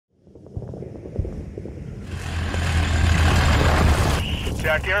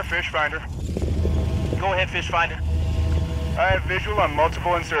TACAIR, Fish Finder. Go ahead, Fish Finder. I have visual on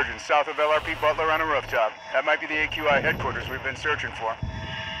multiple insurgents south of LRP Butler on a rooftop. That might be the AQI headquarters we've been searching for.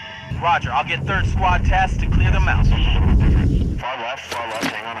 Roger, I'll get 3rd Squad tasked to clear them out. Far left,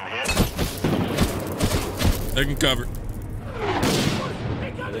 hang on, I'm hit. Taking cover.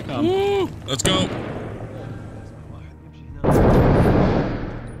 Here they come. Woo! Let's go.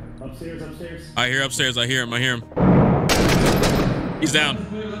 Upstairs. I hear upstairs. I hear him. He's down.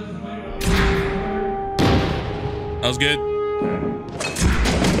 That was good.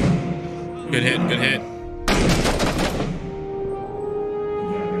 Good hit.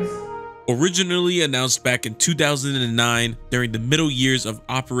 Originally announced back in 2009 during the middle years of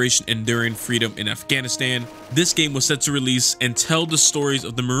Operation Enduring Freedom in Afghanistan, this game was set to release and tell the stories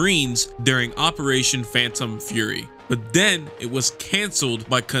of the Marines during Operation Phantom Fury. But then it was canceled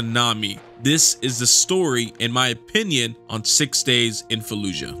by Konami. This is the story, in my opinion, on 6 Days in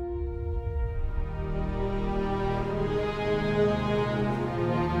Fallujah.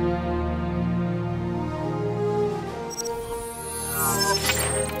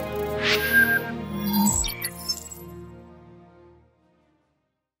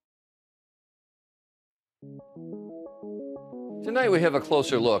 Tonight we have a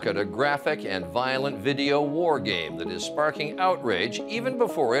closer look at a graphic and violent video war game that is sparking outrage even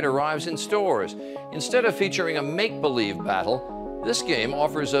before it arrives in stores. Instead of featuring a make-believe battle, this game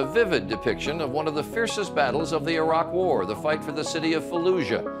offers a vivid depiction of one of the fiercest battles of the Iraq War, the fight for the city of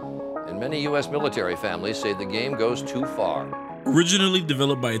Fallujah. And many U.S. military families say the game goes too far. Originally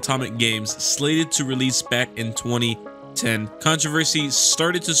developed by Atomic Games, slated to release back in 2010, controversy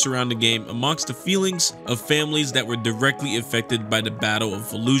started to surround the game amongst the feelings of families that were directly affected by the Battle of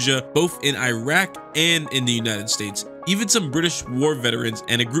Fallujah, both in Iraq and in the United States. Even some British war veterans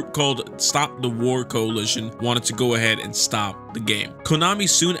and a group called Stop the War Coalition wanted to go ahead and stop the game. Konami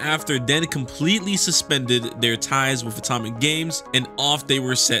soon after then completely suspended their ties with Atomic Games, and off they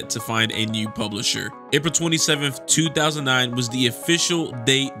were set to find a new publisher. April 27th, 2009 was the official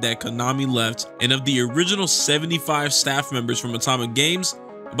date that Konami left, and of the original 75 staff members from Atomic Games,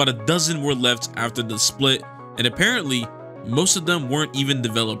 about a dozen were left after the split, and apparently most of them weren't even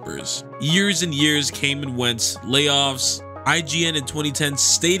developers. Years and years came and went, layoffs, IGN in 2010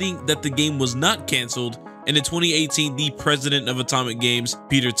 stating that the game was not canceled, and in 2018 the president of Atomic Games,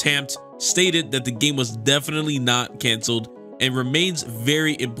 Peter Tampt, stated that the game was definitely not canceled and remains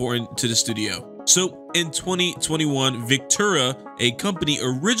very important to the studio. So in 2021, Victura, a company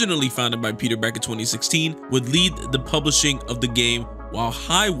originally founded by Peter back in 2016, would lead the publishing of the game, while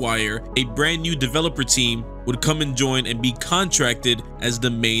Highwire, a brand new developer team, would come and join and be contracted as the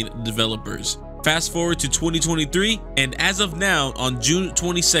main developers. Fast forward to 2023, and as of now, on June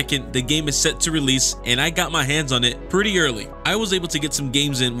 22nd, the game is set to release, and I got my hands on it pretty early. I was able to get some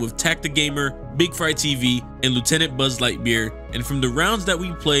games in with Tactigamer, Big Fry TV, and Lieutenant Buzz Lightyear, and from the rounds that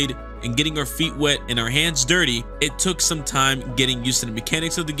we played and getting our feet wet and our hands dirty, it took some time getting used to the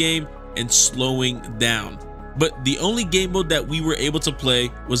mechanics of the game and slowing down. But the only game mode that we were able to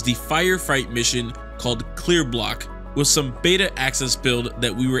play was the firefight mission called Clear Block, with some beta access build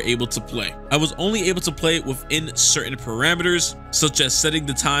that we were able to play. I was only able to play within certain parameters, such as setting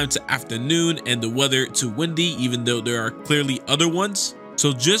the time to afternoon and the weather to windy, even though there are clearly other ones.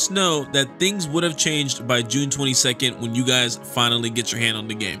 So just know that things would have changed by June 22nd when you guys finally get your hand on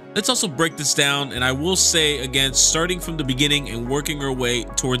the game. Let's also break this down, and I will say again, starting from the beginning and working our way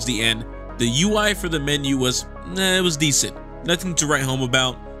towards the end, the UI for the menu was, it was decent. Nothing to write home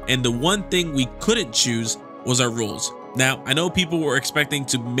about, and the one thing we couldn't choose was our roles. Now, I know people were expecting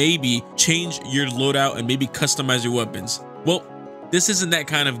to maybe change your loadout and maybe customize your weapons. Well, this isn't that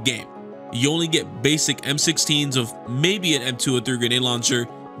kind of game. You only get basic M16s of maybe an M203 grenade launcher,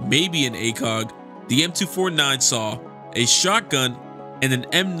 maybe an ACOG, the M249 saw, a shotgun, and an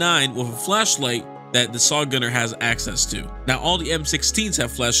M9 with a flashlight that the saw gunner has access to. Now, all the M16s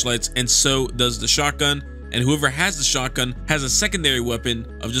have flashlights, and so does the shotgun, and whoever has the shotgun has a secondary weapon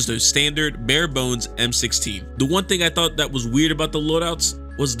of just a standard bare bones M16. The one thing I thought that was weird about the loadouts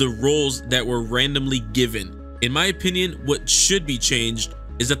was the roles that were randomly given. In my opinion, what should be changed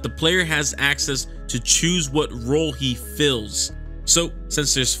is that the player has access to choose what role he fills. So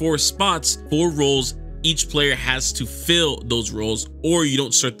since there's 4 spots, 4 roles, each player has to fill those roles or you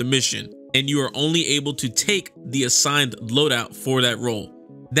don't start the mission, and you are only able to take the assigned loadout for that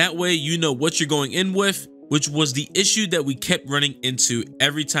role. That way you know what you're going in with, which was the issue that we kept running into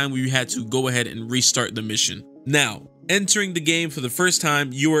every time we had to go ahead and restart the mission. Now, entering the game for the first time,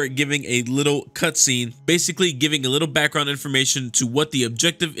 you are giving a little cutscene, basically giving a little background information to what the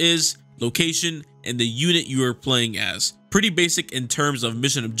objective is, location, and the unit you are playing as. Pretty basic in terms of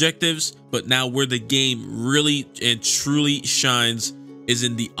mission objectives, but now where the game really and truly shines is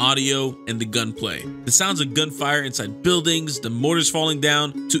in the audio and the gunplay. The sounds of gunfire inside buildings, the mortars falling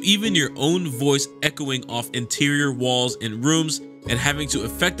down, to even your own voice echoing off interior walls and rooms, and having to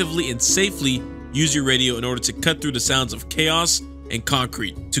effectively and safely use your radio in order to cut through the sounds of chaos and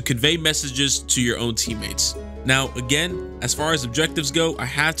concrete to convey messages to your own teammates. Now, again, as far as objectives go, I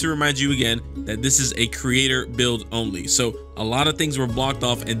have to remind you again that this is a creator build only. So a lot of things were blocked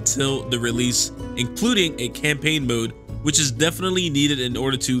off until the release, including a campaign mode, which is definitely needed in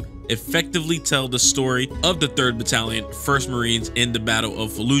order to effectively tell the story of the 3rd Battalion, 1st Marines in the Battle of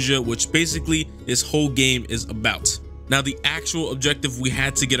Fallujah, which basically this whole game is about. Now, the actual objective we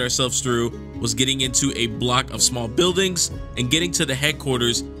had to get ourselves through was getting into a block of small buildings and getting to the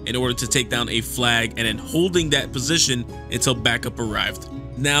headquarters in order to take down a flag and then holding that position until backup arrived.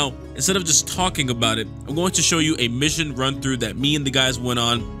 Now, instead of just talking about it, I'm going to show you a mission run through that me and the guys went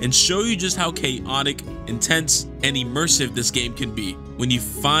on and show you just how chaotic, intense, and immersive this game can be when you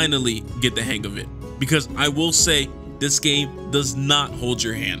finally get the hang of it. Because I will say, this game does not hold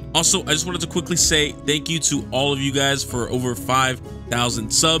your hand. Also, I just wanted to quickly say thank you to all of you guys for over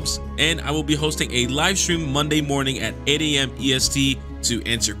 5,000 subs, and I will be hosting a live stream Monday morning at 8 AM EST to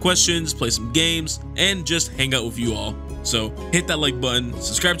answer questions, play some games, and just hang out with you all. So hit that like button,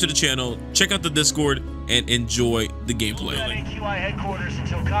 subscribe to the channel, check out the Discord, and enjoy the gameplay. AQI headquarters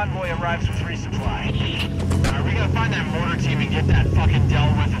until convoy arrives with resupply. Are we gonna find that mortar team and get that fucking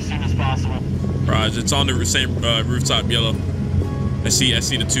dealt with as soon as possible? Raj, it's on the same rooftop, yellow. I see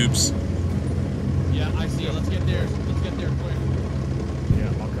the tubes. Yeah, I see it. Let's get there. Let's get there quick.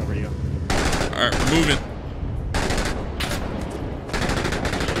 Yeah, I'll cover you. All right, we're moving.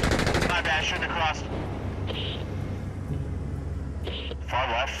 My bad, shouldn't have crossed. Far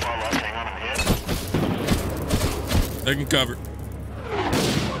left, hang on, I'm hit. Taking cover.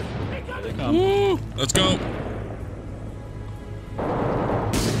 Woo, let's go.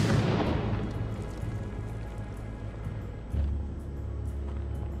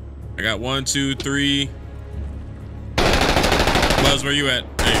 I got 1, 2, 3. Buzz, where you at?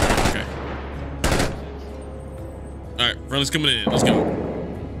 There you go. Okay. All right, Ron's coming in. Let's go.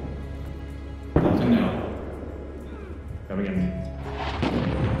 Coming in.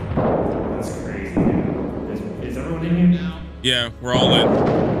 That's crazy, dude. Is everyone in here now? Yeah, we're all in.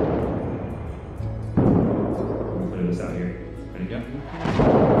 We'll clear this out here. Ready to go?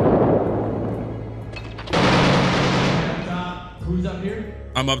 Who's up here?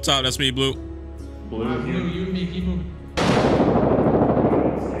 I'm up top. That's me, Blue. Blue, Blue, you and me, keep moving.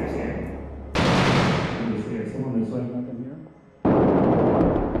 Stairs here. Someone this way, back in here.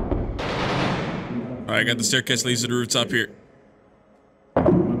 All right, I got the staircase leads to the rooftop here.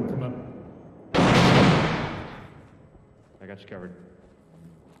 Come up. I got you covered.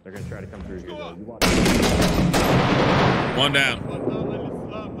 They're gonna try to come through here though. You watch. 1 down.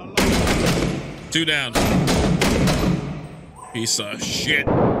 2 down. Piece of shit.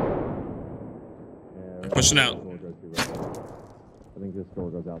 Yeah, Pushing out. I think this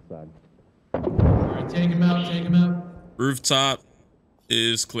door goes outside. Alright, take him out, take him out. Rooftop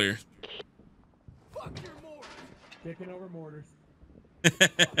is clear. Fuck your mortars. Kicking over mortars. Looking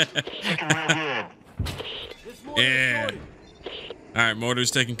real good. Yeah. All right,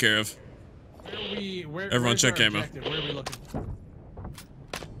 mortar's taken care of. Everyone check ammo. Where are we looking?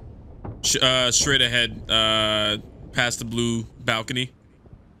 Straight ahead, past the blue balcony.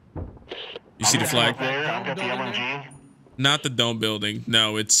 You see the flag? There, I've got the LMG. Not the dome building.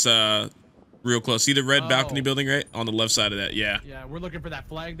 No, it's real close. See the red balcony building right on the left side of that? Yeah. Yeah, we're looking for that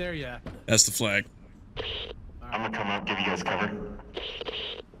flag there. Yeah. That's the flag. I'm gonna come up, give you guys cover.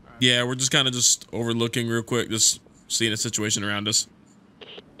 Yeah, we're just kind of just overlooking real quick, just seeing the situation around us.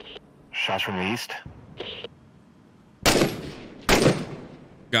 Shots from the east.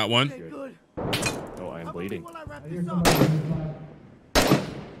 Got one. Oh, I am bleeding.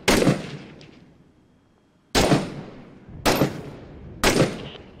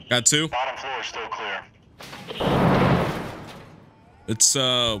 Got 2. Bottom floor is still clear. It's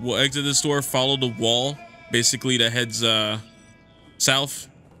we'll exit this door, follow the wall, basically that heads south,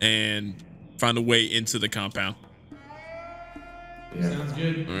 and find a way into the compound. Yeah. Sounds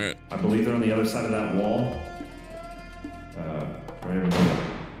good. All right. I believe they're on the other side of that wall. Right over there.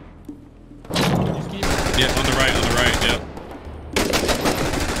 Just keep Yeah, on the right, yep.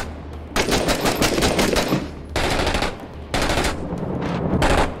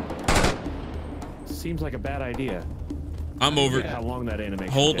 Seems like a bad idea. I'm over. How long that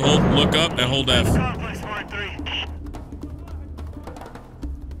animation Hold, takes. look up and hold F. Complex Mark 3.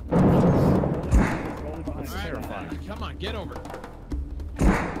 Come on, get over.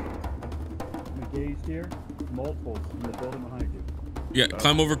 Engaged here. Multiples in the building behind you. Yeah,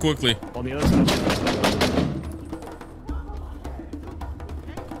 climb over quickly. On the other side.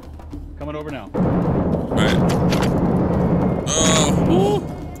 Coming over now. All right. Oh, woo.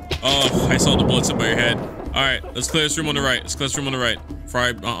 Oh, I saw the bullets in by your head. All right, let's clear this room on the right. Let's clear this room on the right.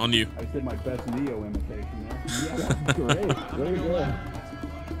 Fry on you. I did my best Neo imitation there. Yeah, great. Very good.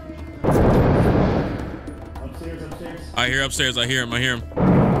 Upstairs, upstairs. I hear upstairs. I hear him. I hear him.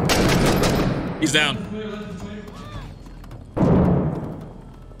 He's down.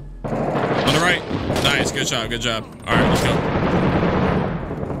 On the right. Nice. Good job. Good job. All right, let's go.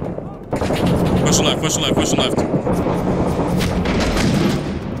 Push the left. Push the left. Push the left.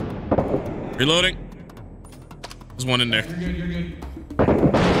 Reloading. There's one in there. You're good, you're good.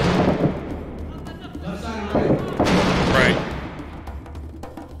 Left side and right. Right.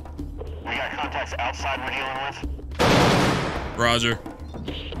 We got contacts outside we're dealing with. Roger.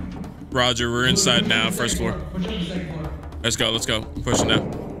 Roger, we're inside now, first floor. Push up the second floor. Let's go, let's go. I'm pushing now.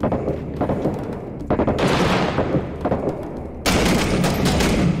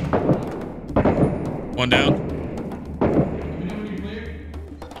 One down.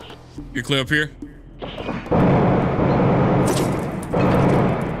 You're clear up here?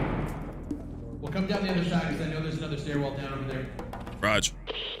 We'll come down the other side because I know there's another stairwell down over there. Raj.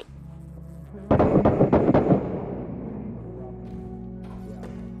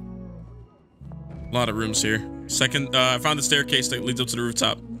 A lot of rooms here. Second, I found the staircase that leads up to the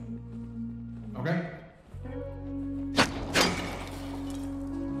rooftop. Okay.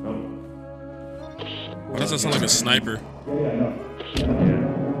 Why does that sound like a sniper?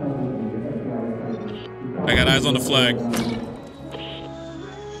 I got eyes on the flag.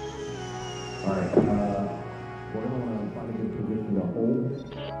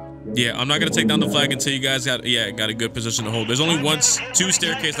 Yeah, I'm not gonna take down the flag until you guys got a good position to hold. There's only two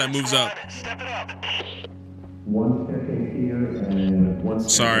staircase that moves up. One staircase here and one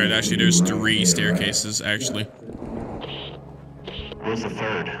staircase. Sorry, actually there's 3 staircases actually. Where's the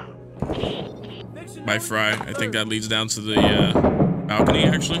third? By Fry. I think that leads down to the balcony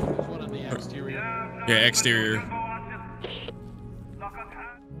actually. There's one on the exterior. Yeah, exterior.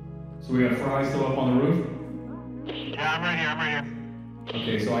 So we got Fry still up on the roof? Yeah, I'm right here, I'm right here.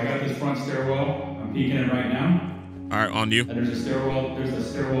 Okay, so I got this front stairwell. I'm peeking it right now. Alright, on you. And there's a stairwell over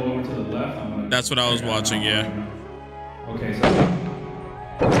to the left. That's what I was watching, yeah. Okay, so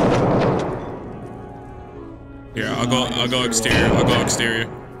Here, I'll go exterior. I'll go exterior.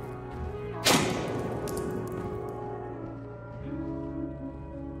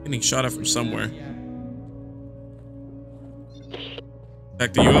 Getting shot at from somewhere.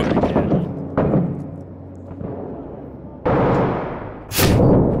 Back to you up.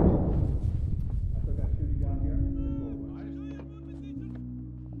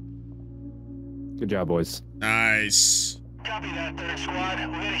 Good job, boys. Nice. Copy that, third squad. We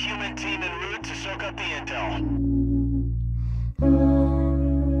got a human team en route to soak up the intel.